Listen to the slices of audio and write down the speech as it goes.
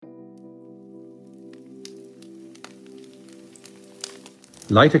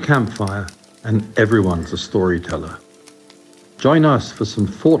Light a campfire and everyone's a storyteller. Join us for some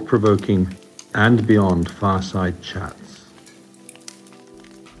thought-provoking and beyond fireside chats.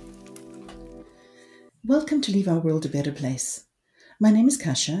 Welcome to Leave Our World a Better Place. My name is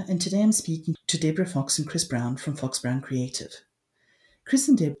Kasia, and today I'm speaking to Deborah Fox and Chris Brown from Fox Brown Creative. Chris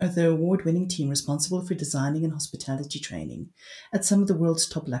and Deb are the award-winning team responsible for designing and hospitality training at some of the world's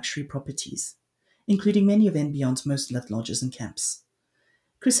top luxury properties, including many of &Beyond's most loved lodges and camps.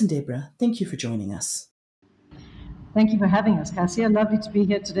 Chris and Deborah, thank you for joining us. Thank you for having us, Kasia. Lovely to be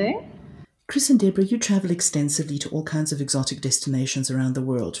here today. Chris and Deborah, you travel extensively to all kinds of exotic destinations around the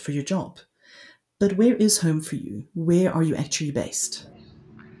world for your job. But where is home for you? Where are you actually based?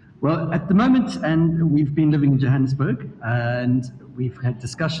 Well, at the moment, and we've been living in Johannesburg, and we've had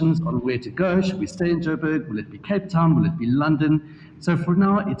discussions on where to go. Should we stay in Joburg? Will it be Cape Town? Will it be London? So for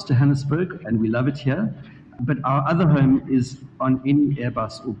now, it's Johannesburg, and we love it here. But our other home is on any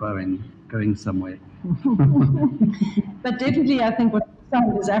Airbus or Boeing going somewhere. But definitely, I think what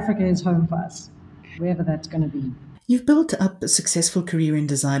started is Africa is home for us, wherever that's going to be. You've built up a successful career in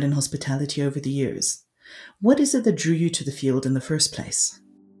design and hospitality over the years. What is it that drew you to the field in the first place?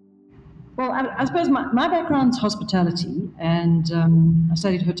 Well, I suppose my background's hospitality, and I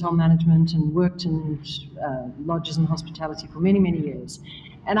studied hotel management and worked in lodges and hospitality for many, many years.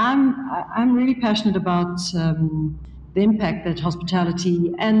 And I'm really passionate about the impact that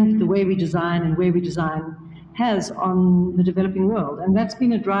hospitality and the way we design and where we design has on the developing world. And that's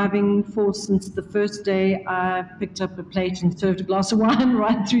been a driving force since the first day I picked up a plate and served a glass of wine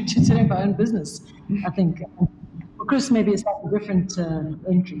right through to setting up my own business, I think. For Chris, maybe it's slightly different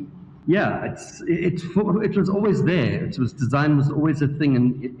entry. Yeah, it was always there. Design was always a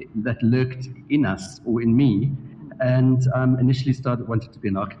thing that lurked in us or in me. And initially wanted to be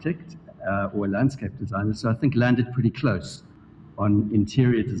an architect or a landscape designer. So I think landed pretty close on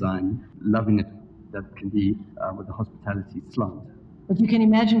interior design, loving it. That can be with the hospitality slant. But you can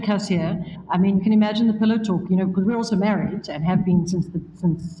imagine, Kasia, you can imagine the pillow talk, because we're also married and have been since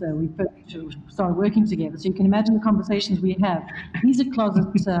we first started working together. So you can imagine the conversations we have. He's a closet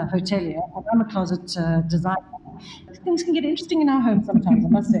hotelier, and I'm a closet designer. Things can get interesting in our home sometimes, I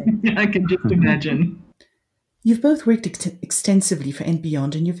must say. I can just imagine. You've both worked extensively for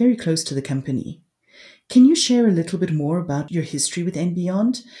 &Beyond, and you're very close to the company. Can you share a little bit more about your history with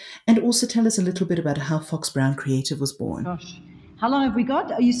 &Beyond, and also tell us a little bit about how Fox Brown Creative was born? Gosh, how long have we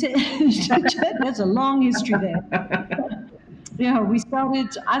got? You said that's a long history there. Yeah,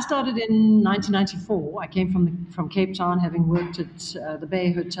 I started in 1994. I came from Cape Town, having worked at the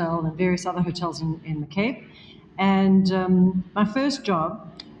Bay Hotel and various other hotels in the Cape. And my first job,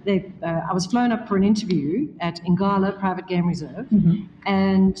 I was flown up for an interview at Ingala Private Game Reserve,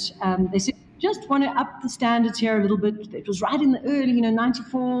 and they said, just want to up the standards here a little bit. It was right in the early,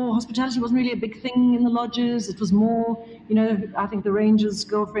 94. Hospitality wasn't really a big thing in the lodges. It was more, I think the ranger's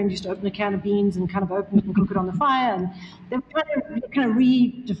girlfriend used to open a can of beans and kind of open it and cook it on the fire. And they were kind of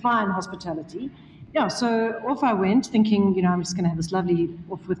redefine hospitality. Yeah, so off I went thinking, I'm just going to have this lovely,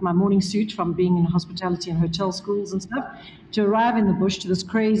 off with my morning suit from being in hospitality and hotel schools and stuff, to arrive in the bush to this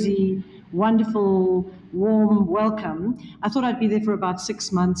crazy, wonderful, warm welcome. I thought I'd be there for about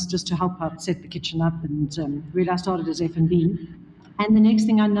 6 months just to help out, set the kitchen up, and really I started as F&B. And the next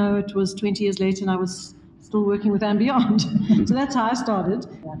thing I know, it was 20 years later and I was still working with &Beyond. So that's how I started.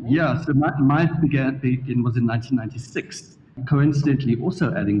 Yeah, so my begin was in 1996, coincidentally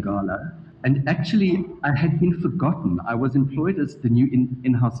also at Ingala. And actually, I had been forgotten. I was employed as the new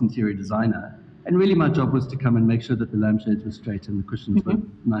in-house interior designer. And really my job was to come and make sure that the lampshades were straight and the cushions were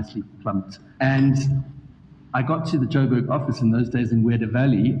nicely plumped. And I got to the Joburg office in those days in Weirder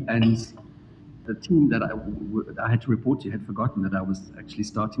Valley, and the team that I had to report to had forgotten that I was actually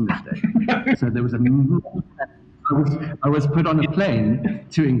starting that day. So there was I was put on a plane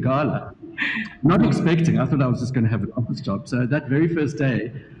to Ingala, not expecting. I thought I was just going to have an office job. So that very first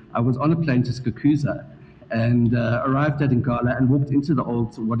day, I was on a plane to Skukuza and arrived at Ingala and walked into the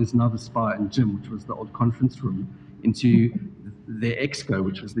old, what is now the spa and gym, which was the old conference room, into their exco,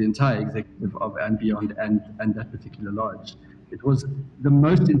 which was the entire executive of &Beyond and that particular lodge. It was the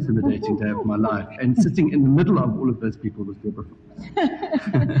most intimidating day of my life. And sitting in the middle of all of those people was Deborah Fox.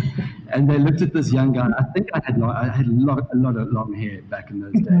 And they looked at this young guy. I think I had a lot of long hair back in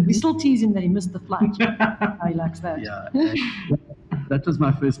those days. We still tease him that he missed the flight. How he likes that. Yeah. That was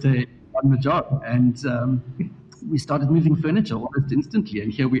my first day on the job. And we started moving furniture almost instantly.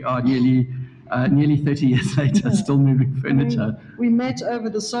 And here we are nearly nearly 30 years later, still moving furniture. We met over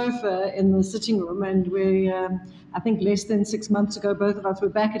the sofa in the sitting room, and I think less than 6 months ago, both of us were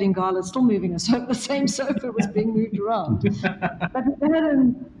back at Ingala, still moving a sofa. The same sofa was being moved around. But we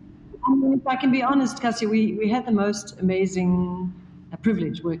had if I can be honest, Cassie, we had the most amazing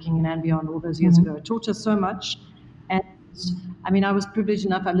privilege working in & Beyond all those years ago. It taught us so much. And I mean, I was privileged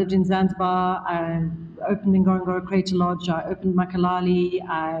enough. I lived in Zanzibar. I opened Ngorongoro Crater Lodge. I opened Makalali.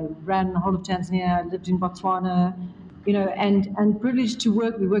 I ran the whole of Tanzania. I lived in Botswana, and privileged to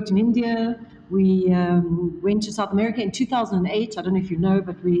work. We worked in India. We went to South America in 2008. I don't know if you know,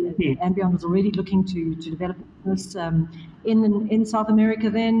 but & Beyond was already looking to develop this in South America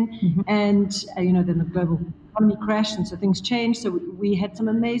then. And, then the global economy crashed, and so things changed. So we had some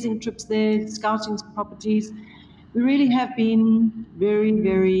amazing trips there, scouting properties. We really have been very,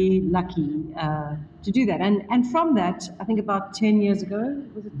 very lucky to do that. And from that, I think about 10 years ago,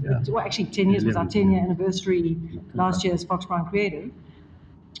 well, actually 10 years was our 10-year anniversary last year as Fox Brown Creative.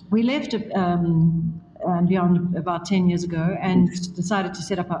 We left Beyond about 10 years ago and decided to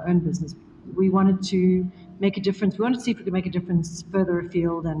set up our own business. We wanted to make a difference. We wanted to see if we could make a difference further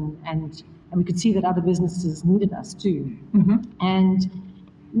afield, and we could see that other businesses needed us too. And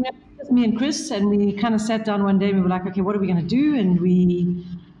me and Chris, and we kind of sat down one day and we were like, okay, what are we going to do? And we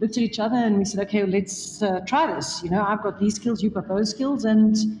looked at each other and we said, okay, well, let's try this. I've got these skills, you've got those skills.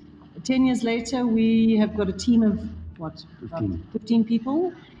 And 10 years later, we have got a team of, 15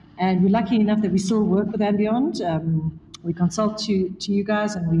 people. And we're lucky enough that we still work with & Beyond. We consult to you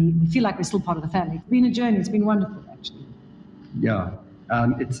guys, and we feel like we're still part of the family. It's been a journey. It's been wonderful, actually. Yeah.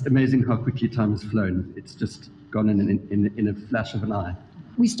 It's amazing how quickly time has flown. It's just gone in a flash of an eye.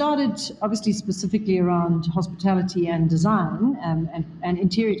 We started, obviously, specifically around hospitality and design, and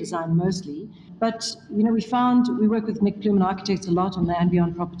interior design mostly. But, we work with Nick Pluman Architects a lot on the &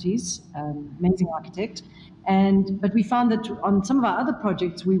 Beyond properties, amazing architect. But we found that on some of our other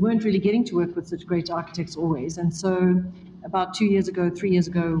projects, we weren't really getting to work with such great architects always. And so about 3 years ago,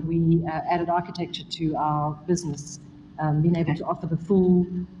 we added architecture to our business, being able to offer the full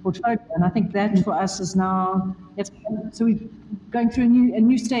portfolio. And I think that for us is now, so we're going through a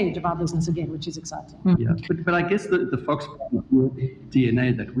new stage of our business again, which is exciting. Yeah, but I guess the Fox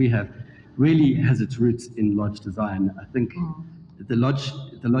DNA that we have really has its roots in lodge design. I think the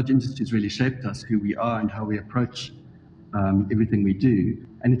lodge industry has really shaped us, who we are and how we approach everything we do.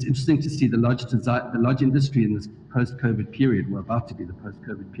 And it's interesting to see the lodge industry in this post-COVID period, we're about to be the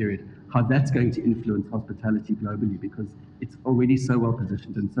post-COVID period, how that's going to influence hospitality globally, because it's already so well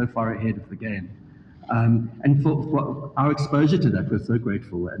positioned and so far ahead of the game. And for our exposure to that, we're so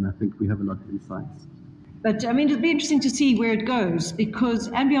grateful, and I think we have a lot of insights. But I mean, it'll be interesting to see where it goes, because &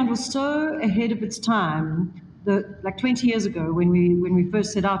 Beyond was so ahead of its time. Like 20 years ago, when we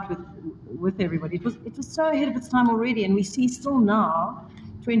first set out with everybody, it was so ahead of its time already, and we see still now,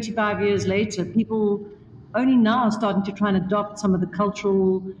 25 years later, people only now are starting to try and adopt some of the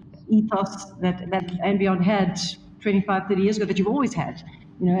cultural ethos that & Beyond had 25, 30 years ago that you've always had,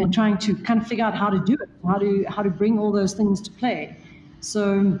 and trying to kind of figure out how to do it, how to bring all those things to play.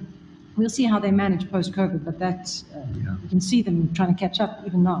 So we'll see how they manage post-COVID, but you can see them trying to catch up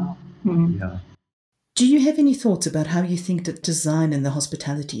even now. Yeah. Do you have any thoughts about how you think that design in the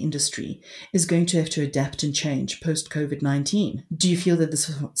hospitality industry is going to have to adapt and change post-COVID-19? Do you feel that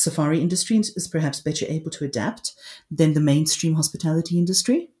the safari industry is perhaps better able to adapt than the mainstream hospitality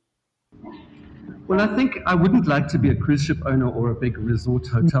industry? Well, I think I wouldn't like to be a cruise ship owner or a big resort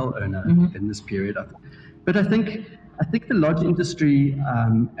hotel owner in this period. But I think the lodge industry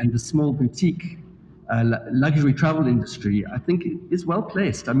and the small boutique luxury travel industry, I think, is well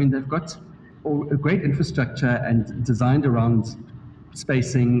placed. I mean, they've got a great infrastructure and designed around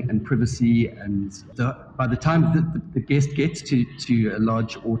spacing and privacy, and by the time the guest gets to a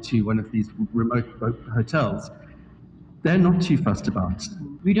lodge or to one of these remote hotels, they're not too fussed about.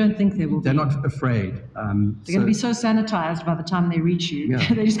 We don't think they will be. They're not afraid. They're going to be so sanitized by the time they reach you.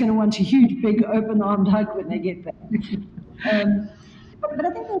 Yeah. They're just going to want a huge, big, open-armed hug when they get there. But I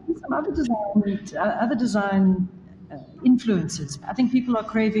think there'll be some other design influences. I think people are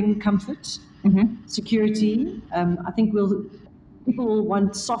craving comfort, security. I think people will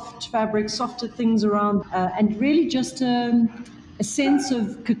want soft fabrics, softer things around, and really just a sense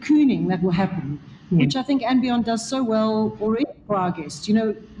of cocooning that will happen, which I think & Beyond does so well already for our guests.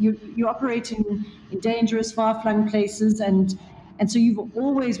 You operate in dangerous, far-flung places, and so we've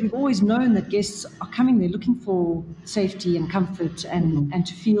always known that guests are coming there looking for safety and comfort and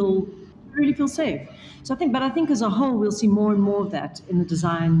to really feel safe. So I think as a whole, we'll see more and more of that in the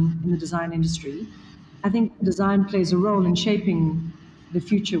design industry. I think design plays a role in shaping the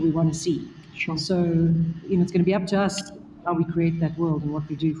future we want to see. Sure. So, it's going to be up to us how we create that world and what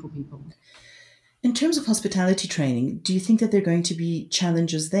we do for people. In terms of hospitality training, do you think that there are going to be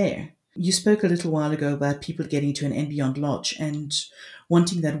challenges there? You spoke a little while ago about people getting to an & Beyond Lodge and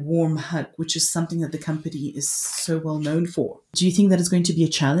wanting that warm hug, which is something that the company is so well known for. Do you think that is going to be a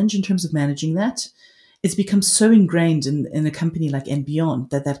challenge in terms of managing that? It's become so ingrained in a company like &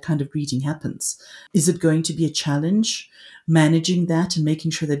 Beyond that kind of greeting happens. Is it going to be a challenge managing that and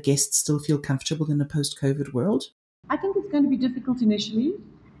making sure that guests still feel comfortable in a post-COVID world? I think it's going to be difficult initially,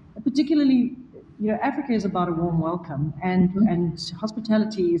 particularly, Africa is about a warm welcome, and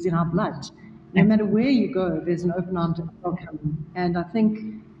hospitality is in our blood. No matter where you go, there's an open armed welcome. And I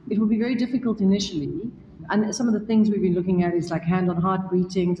think it will be very difficult initially. And some of the things we've been looking at is like hand on heart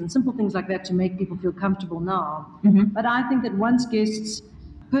greetings and simple things like that to make people feel comfortable now. But I think that once guests,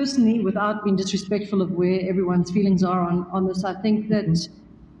 personally, without being disrespectful of where everyone's feelings are on this, I think that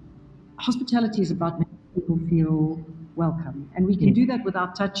hospitality is about making people feel welcome. And we can do that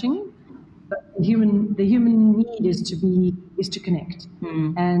without touching. But the human need is to connect.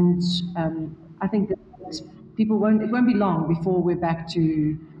 And I think that it won't be long before we're back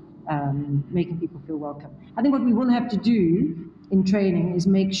to making people feel welcome. I think what we will have to do in training is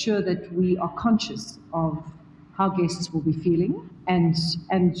make sure that we are conscious of how guests will be feeling, and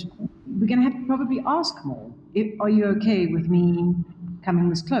we're going to have to probably ask more. Are you okay with me coming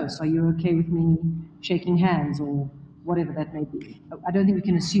this close? Are you okay with me shaking hands or whatever that may be? I don't think we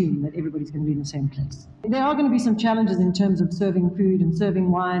can assume that everybody's going to be in the same place. There are going to be some challenges in terms of serving food and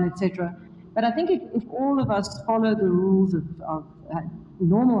serving wine, etc. But I think if all of us follow the rules of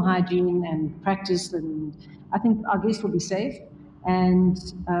normal hygiene and practice, then I think our guests will be safe. And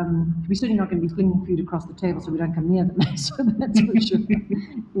we're certainly not going to be flinging food across the table so we don't come near them. So that's for sure.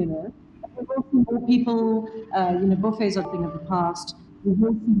 We will see more people, buffets are a thing of the past. We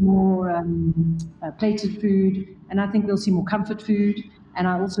will see more plated food, and I think we'll see more comfort food. And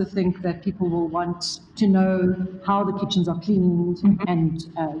I also think that people will want to know how the kitchens are cleaned and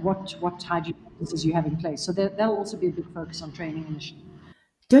what hygiene practices you have in place. So that'll also be a big focus on training initially.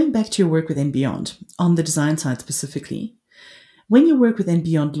 Going back to your work with & Beyond, on the design side specifically, when you work with &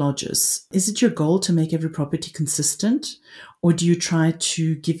 Beyond lodges, is it your goal to make every property consistent, or do you try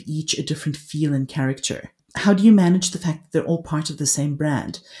to give each a different feel and character? How do you manage the fact that they're all part of the same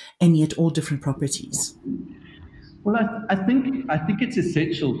brand and yet all different properties? Well, I think it's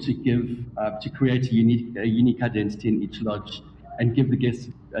essential to create a unique identity in each lodge and give the guests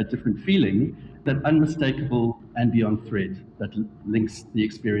a different feeling, that unmistakable & Beyond thread that links the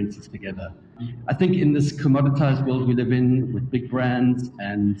experiences together. I think in this commoditized world we live in, with big brands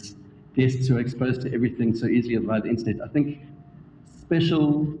and guests who are exposed to everything so easily via the internet, I think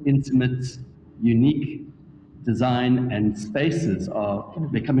special, intimate, unique design and spaces are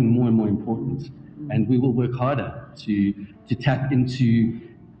becoming more and more important. And we will work harder to tap into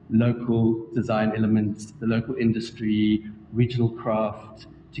local design elements, the local industry, regional craft,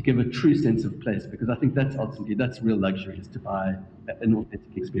 to give a true sense of place, because I think that's real luxury, is to buy an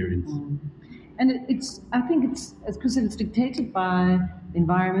authentic experience. And I think as Chris said, it's dictated by the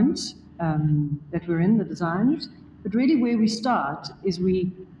environment that we're in, the designs. But really where we start is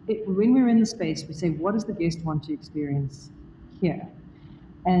when we're in the space, we say, what does the guest want to experience here?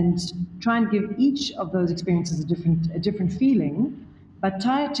 And try and give each of those experiences a different feeling, but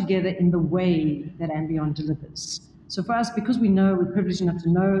tie it together in the way that & Beyond delivers. So for us, because we're privileged enough to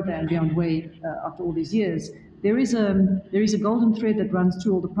know the & Beyond way after all these years, there is a golden thread that runs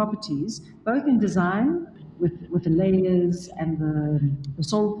through all the properties, both in design with the layers and the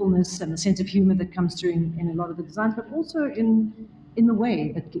soulfulness and the sense of humor that comes through in a lot of the designs, but also in the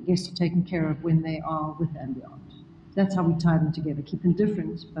way that guests are taken care of when they are with & Beyond. That's how we tie them together, keep them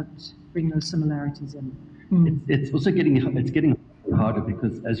different, but bring those similarities in. It's also getting harder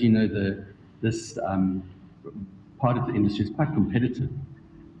because, as you know, this part of the industry is quite competitive,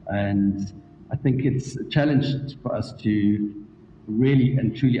 and I think it's a challenge for us to really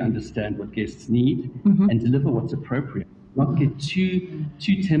and truly understand what guests need and deliver what's appropriate. Not get too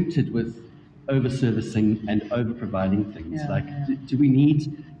tempted with over-servicing and over-providing things. Do we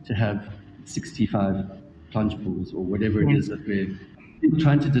need to have 65 plunge pools or whatever it is that we're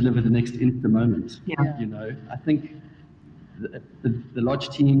trying to deliver the next Insta moment? I think the lodge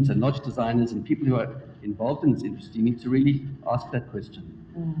teams and lodge designers and people who are involved in this industry need to really ask that question.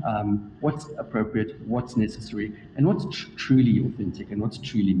 What's appropriate, what's necessary, and what's truly authentic and what's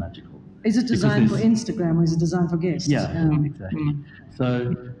truly magical? Is it designed for Instagram or is it designed for guests? Yeah, exactly.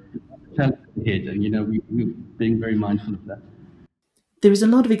 So challenge ahead, and we're being very mindful of that. There is a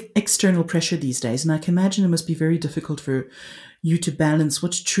lot of external pressure these days, and I can imagine it must be very difficult for you to balance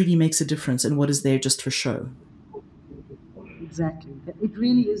what truly makes a difference and what is there just for show. Exactly. It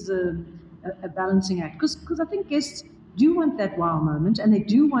really is a balancing act, because I think guests do want that wow moment, and they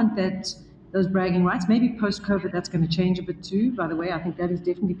do want those bragging rights. Maybe post-COVID that's going to change a bit too. By the way, I think that is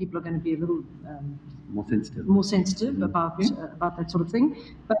definitely, people are going to be a little more sensitive about that sort of thing.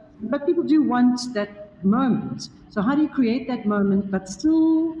 But people do want that moment. So how do you create that moment but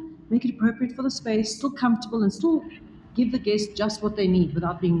still make it appropriate for the space, still comfortable, and still give the guests just what they need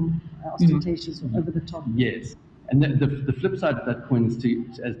without being ostentatious or over the top? Yes. And the flip side of that coin is to,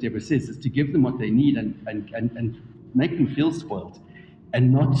 as Deborah says, is to give them what they need and make them feel spoiled,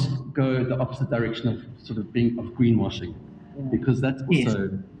 and not go the opposite direction of sort of greenwashing, because that's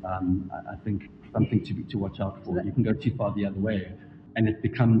also, I think, something to watch out for. You can go too far the other way, and it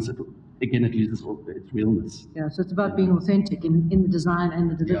becomes, again, it loses all its realness. Yeah, so it's about being authentic in the design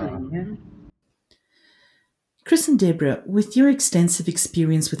and the delivery. Yeah. Chris and Deborah, with your extensive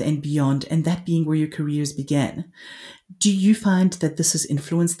experience with & Beyond, and that being where your careers began, do you find that this has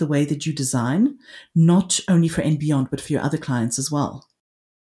influenced the way that you design, not only for & Beyond, but for your other clients as well?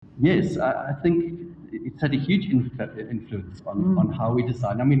 Yes, I think it's had a huge influence on how we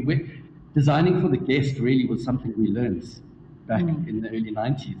design. I mean, designing for the guest really was something we learned back in the early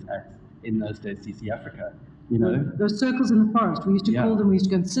 90s in those days, CC Africa. You know, those circles in the forest, we used to call them. We used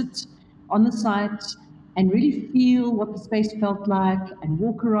to go and sit on the site and really feel what the space felt like, and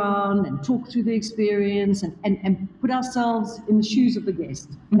walk around and talk through the experience, and put ourselves in the shoes of the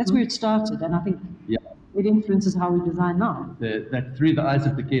guest. That's where it started, and I think it influences how we design now. That through the eyes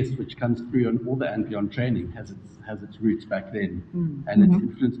of the guest, which comes through on all the & Beyond training, has its roots back then, and it's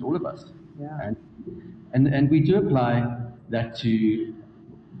influenced all of us. Yeah. And we do apply that to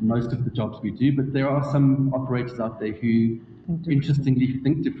most of the jobs we do, but there are some operators out there who interestingly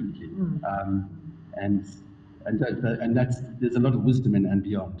think differently. And that's, there's a lot of wisdom in &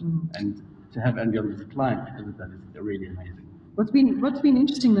 Beyond, and to have & Beyond as a client because of that is really amazing. What's been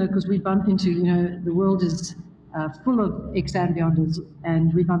interesting though, because we bump into, the world is full of ex & Beyonders,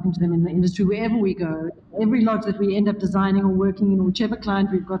 and we bump into them in the industry wherever we go. Every lodge that we end up designing or working in, whichever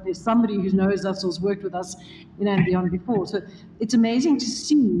client we've got, there's somebody who knows us or has worked with us in & Beyond before. So it's amazing to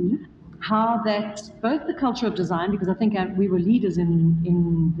see how that, both the culture of design, because I think we were leaders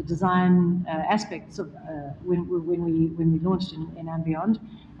in the design aspects of when we launched in & Beyond,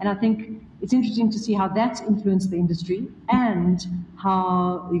 and I think it's interesting to see how that's influenced the industry and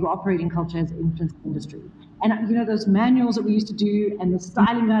how your operating culture has influenced the industry. And those manuals that we used to do and the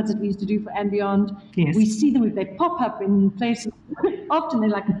styling guides that we used to do for & Beyond, we see them, they pop up in places. Often they're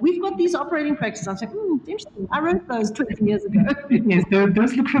like, we've got these operating practices. I was like, interesting. I wrote those 20 years ago. Yes,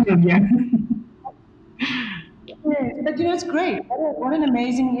 those look familiar. Yeah, but it's great. What an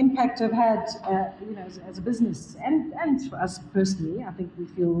amazing impact I've had, as a business, and for us personally. I think we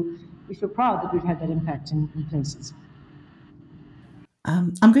feel proud that we've had that impact in places.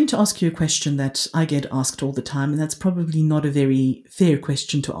 I'm going to ask you a question that I get asked all the time, and that's probably not a very fair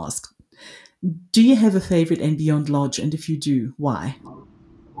question to ask. Do you have a favorite & Beyond lodge, and if you do, why?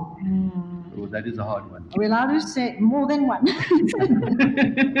 Oh, that is a hard one. Are we allowed to say more than one?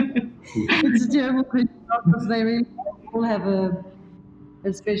 It's a terrible question, because they really all have a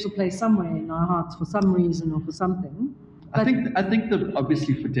special place somewhere in our hearts for some reason or for something. But I think that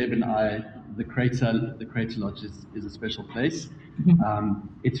obviously for Deb and I, the Crater Lodge is a special place.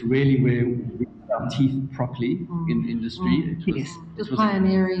 It's really where we put our teeth properly in the industry. It was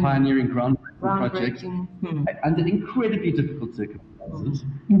pioneering groundbreaking project under incredibly difficult circumstances.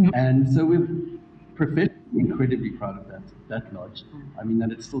 And so we're professionally incredibly proud of that lodge. I mean,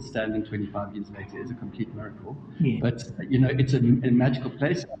 that it's still standing 25 years later is a complete miracle. But it's a magical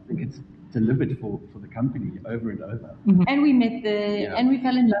place. I think it's delivered for the company over and over. And we met there, and we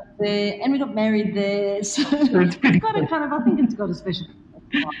fell in love there, and we got married there. So it's got a kind of, I think it's got a special.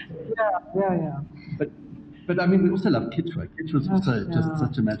 Yeah. But I mean, we also love Kitchwa. Kitchwa was also just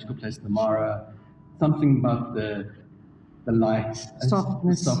such a magical place. The Mara, something about the light,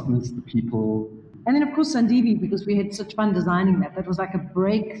 softness, the people. And then of course Sandibi, because we had such fun designing that. That was like a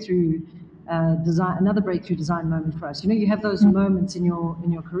breakthrough design, another breakthrough design moment for us. You have those moments in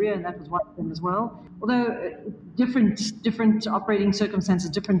your career, and that was one of them as well. Although different operating circumstances,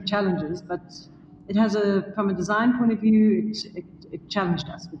 different challenges, but it has from a design point of view, it challenged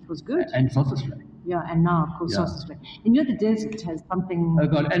us, which was good. And Sossusvlei. Yeah, and now of course Sossusvlei. And the desert has something. Oh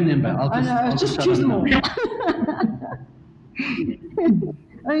God, and Nemba. I'll just choose them all.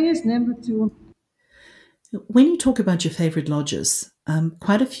 Oh yes, Nemba too. When you talk about your favorite lodges,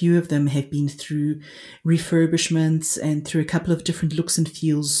 Quite a few of them have been through refurbishments and through a couple of different looks and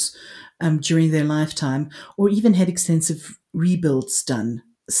feels during their lifetime, or even had extensive rebuilds done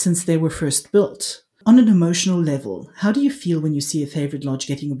since they were first built. On an emotional level, how do you feel when you see a favorite lodge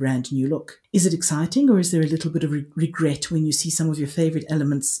getting a brand new look? Is it exciting, or is there a little bit of regret when you see some of your favorite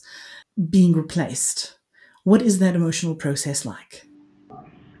elements being replaced? What is that emotional process like?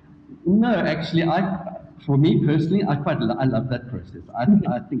 No, actually, for me personally, I love that process. I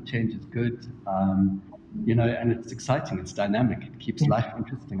think change is good, and it's exciting, it's dynamic, it keeps life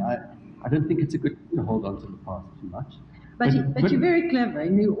interesting. I don't think it's a good thing to hold on to the past too much. But you're very clever,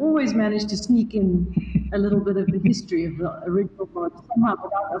 and you always manage to sneak in a little bit of the history of the original lodge somehow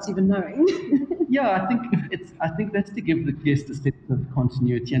without us even knowing. Yeah, I think that's to give the guest a sense of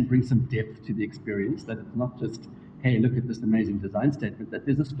continuity and bring some depth to the experience. That it's not just, hey, look at this amazing design statement. That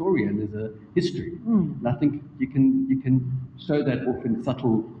there's a story and there's a history. And I think you can show that off in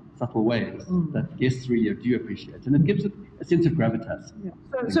subtle ways that guests really do appreciate, and it gives it a sense of gravitas. Yeah.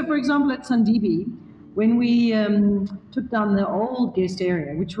 So, for example, at Sandibi, when we took down the old guest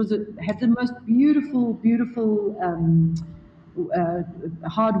area, which had the most beautiful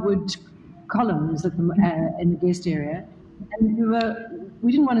hardwood columns in the guest area, and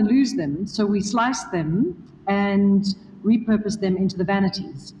we didn't want to lose them, so we sliced them and repurposed them into the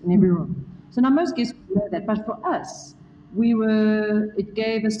vanities in every room. So now most guests know that, but for us, it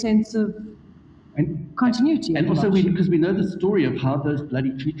gave a sense of continuity. And also because we know the story of how those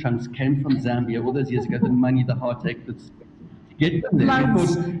bloody tree trunks came from Zambia all those years ago, the money, the heartache to get them there. We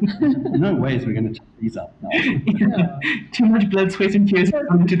thought, no ways we're going to chuck these up now. Yeah. Too much blood, sweat, and tears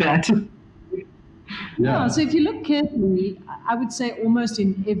into that. Yeah. So if you look carefully, I would say almost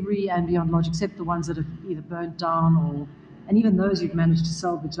in every and beyond lodge, except the ones that have either burnt down and even those you've managed to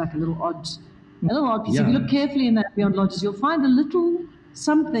salvage like a little odd piece. If you look carefully in that beyond lodges, you'll find a little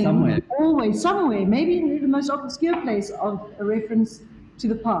something always somewhere, maybe in the most obscure place, of a reference to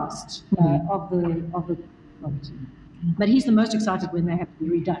the past of the property. But he's the most excited when they have to be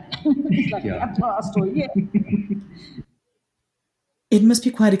redone. It's like the past or It must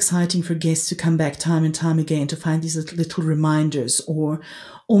be quite exciting for guests to come back time and time again to find these little reminders or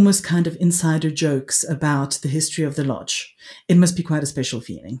almost kind of insider jokes about the history of the lodge. It must be quite a special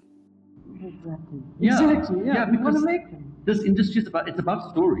feeling. Exactly. Yeah, we want to make them. This industry it's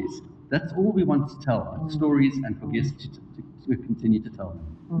about stories. That's all we want to tell, stories, and for guests to continue to tell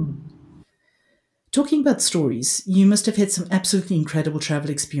them. Talking about stories, you must have had some absolutely incredible travel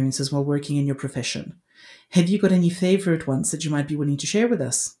experiences while working in your profession. Have you got any favorite ones that you might be willing to share with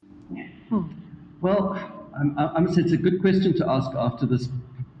us? Well, I must say it's a good question to ask after this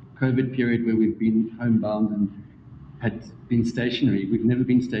COVID period where we've been homebound and had been stationary. We've never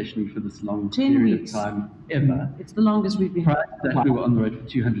been stationary for this long period of time, ever. It's the longest we've been. Prior to that, we were on the road for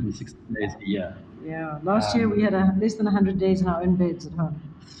 260 days a year. Yeah, last year we had less than 100 days in our own beds at home.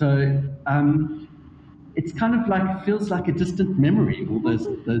 So it's kind of feels like a distant memory, all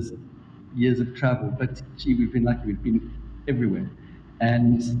those years of travel. But gee, we've been lucky. We've been everywhere.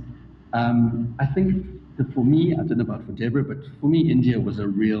 And I think that for me, I don't know about for Deborah, but for me, India was a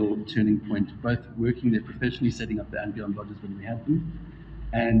real turning point, both working there professionally, setting up the and beyond lodges when we had them,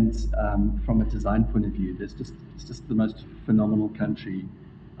 and from a design point of view, it's just the most phenomenal country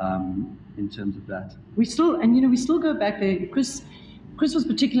in terms of that. We still go back there. Chris was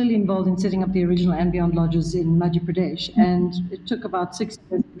particularly involved in setting up the original and beyond lodges in Madhya Pradesh, and it took about 6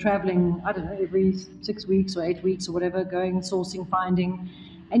 years traveling, I don't know, every 6 weeks or 8 weeks or whatever, going, sourcing, finding.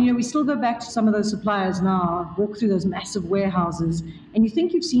 And, we still go back to some of those suppliers now, walk through those massive warehouses, and you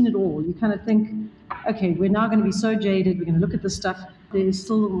think you've seen it all. You kind of think, okay, we're now going to be so jaded, we're going to look at this stuff. There's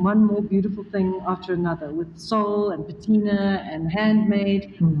still one more beautiful thing after another, with soul and patina and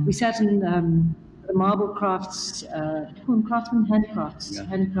handmade. We sat in the marble crafts, handicrafts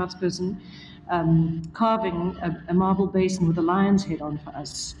person, carving a marble basin with a lion's head on for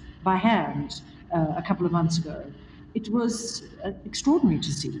us by hand a couple of months ago. It was extraordinary to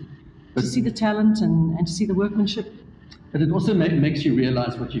see the talent and to see the workmanship. But it also makes you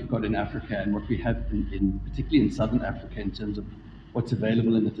realize what you've got in Africa and what we have particularly in Southern Africa, in terms of what's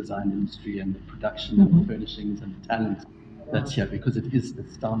available in the design industry and the production and the furnishings and the talent that's here, because it is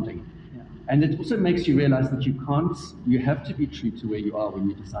astounding. Yeah. And it also makes you realize that you have to be true to where you are when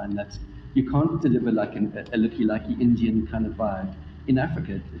you design that. You can't deliver like a looky-likey Indian kind of vibe. In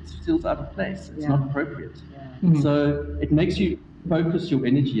Africa, it feels out of place. It's not appropriate. Yeah. So it makes you focus your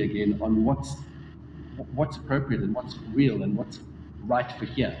energy again on what's appropriate and what's real and what's right for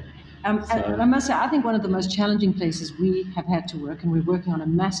here. And I must say, I think one of the most challenging places we have had to work, and we're working on a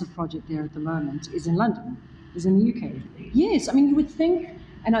massive project there at the moment, is in London, is in the UK. Yes, I mean, you would think,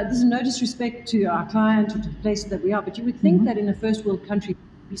 and this is no disrespect to our client or to the places that we are, but you would think that in a first world country, it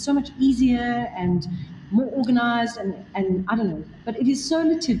would be so much easier and more organized and I don't know, but it is so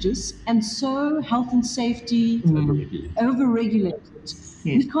litigious and so health and safety overregulated. Yes.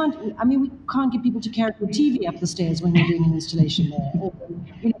 We can't get people to carry the TV up the stairs when we're doing an installation there. Or,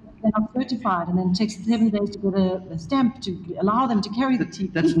 they're not certified, and then it takes 7 days to get a stamp to allow them to carry the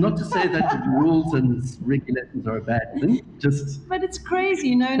TV. That's not to say that the rules and regulations are a bad thing. But it's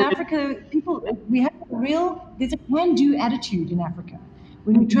crazy, in Africa, we have there's a can-do attitude in Africa.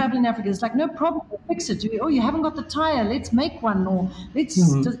 When we travel in Africa, it's like, no problem, we'll fix it. Oh, you haven't got the tire, let's make one, or let's,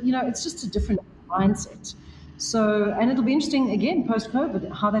 it's just a different mindset. So, and it'll be interesting, again,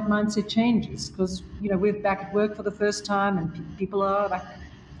 post-COVID, how that mindset changes, because, we're back at work for the first time, and people are like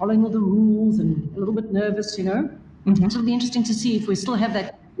following all the rules and a little bit nervous, So it'll be interesting to see if we still have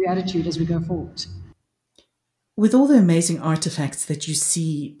that attitude as we go forward. With all the amazing artifacts that you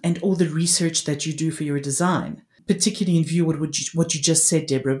see and all the research that you do for your design, particularly in view of what you just said,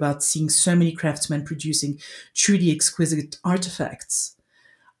 Deborah, about seeing so many craftsmen producing truly exquisite artifacts,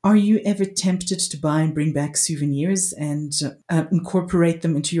 are you ever tempted to buy and bring back souvenirs and incorporate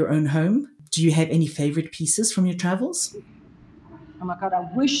them into your own home? Do you have any favorite pieces from your travels? Oh my God, I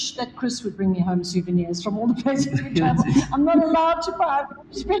wish that Chris would bring me home souvenirs from all the places we travel. I'm not allowed to buy.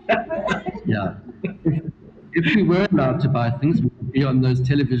 Yeah. If we were allowed to buy things, we would be on those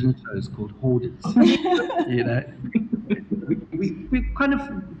television shows called hoarders. We're kind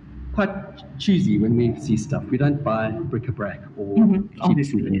of quite choosy when we see stuff. We don't buy bric-a-brac or cheap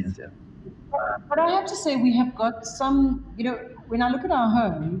souvenirs. Yeah. But I have to say, we have got some, when I look at our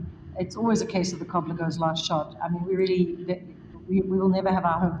home, it's always a case of the cobbler goes last shot. I mean, we will never have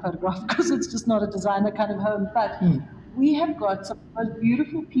our home photographed because it's just not a designer kind of home. But we have got some most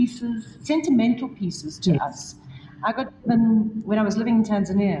beautiful pieces, sentimental pieces to us. I got them when I was living in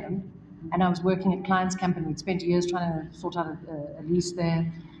Tanzania, and I was working at Client's Company. We'd spent years trying to sort out a lease there,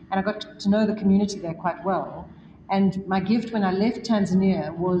 and I got to know the community there quite well. And my gift when I left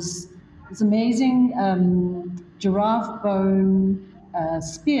Tanzania was this amazing giraffe bone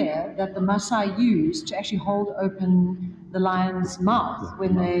spear that the Maasai use to actually hold open the lion's mouth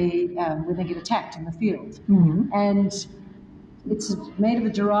when they get attacked in the field. And it's made of a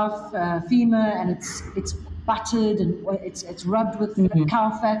giraffe femur, and it's buttered and it's rubbed with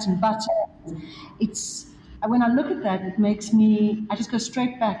cow fat and butter. When I look at that, it makes me. I just go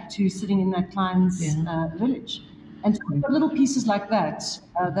straight back to sitting in that Klein's village, and so we've got little pieces like that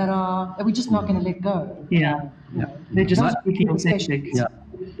that we're just not going to let go. They're just completely authentic.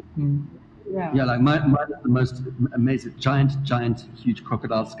 Yeah, like mine is the most amazing, giant, huge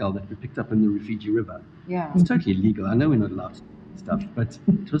crocodile skull that we picked up in the Rufiji River. Yeah. It's totally illegal. I know we're not allowed to do stuff, but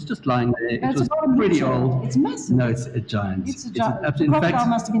it was just lying there. It was pretty old. It's massive. No, it's a giant. It's a giant. In fact,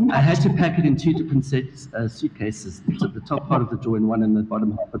 must have been I had to pack it in 2 different suitcases. The top part of the drawer in one and the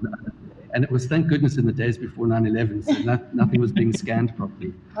bottom half in the other. And it was, thank goodness, in the days before 9/11, so nothing was being scanned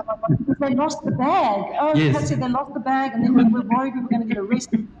properly. They lost the bag. Oh, yes. They lost the bag, and then we were worried we were going to get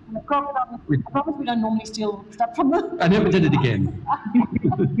arrested. And the crocodile, I promise we don't normally steal stuff from them. I never did it again.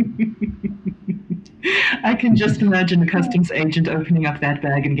 I can just imagine a customs agent opening up that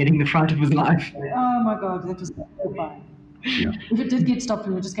bag and getting the fright of his life. Oh my God, that was so fun. Yeah. If it did get stopped,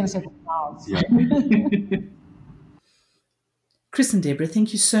 we were just going to say ours. Yeah. Chris and Deborah,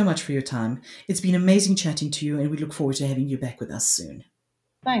 thank you so much for your time. It's been amazing chatting to you, and we look forward to having you back with us soon.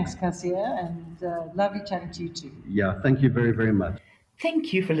 Thanks, Cassia, and lovely chatting to you too. Yeah, thank you very, very much.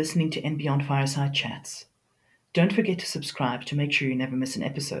 Thank you for listening to And Beyond Fireside Chats. Don't forget to subscribe to make sure you never miss an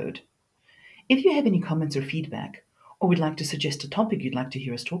episode. If you have any comments or feedback, or would like to suggest a topic you'd like to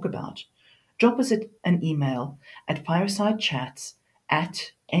hear us talk about, drop us an email at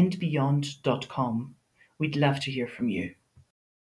firesidechats@andbeyond.com. We'd love to hear from you.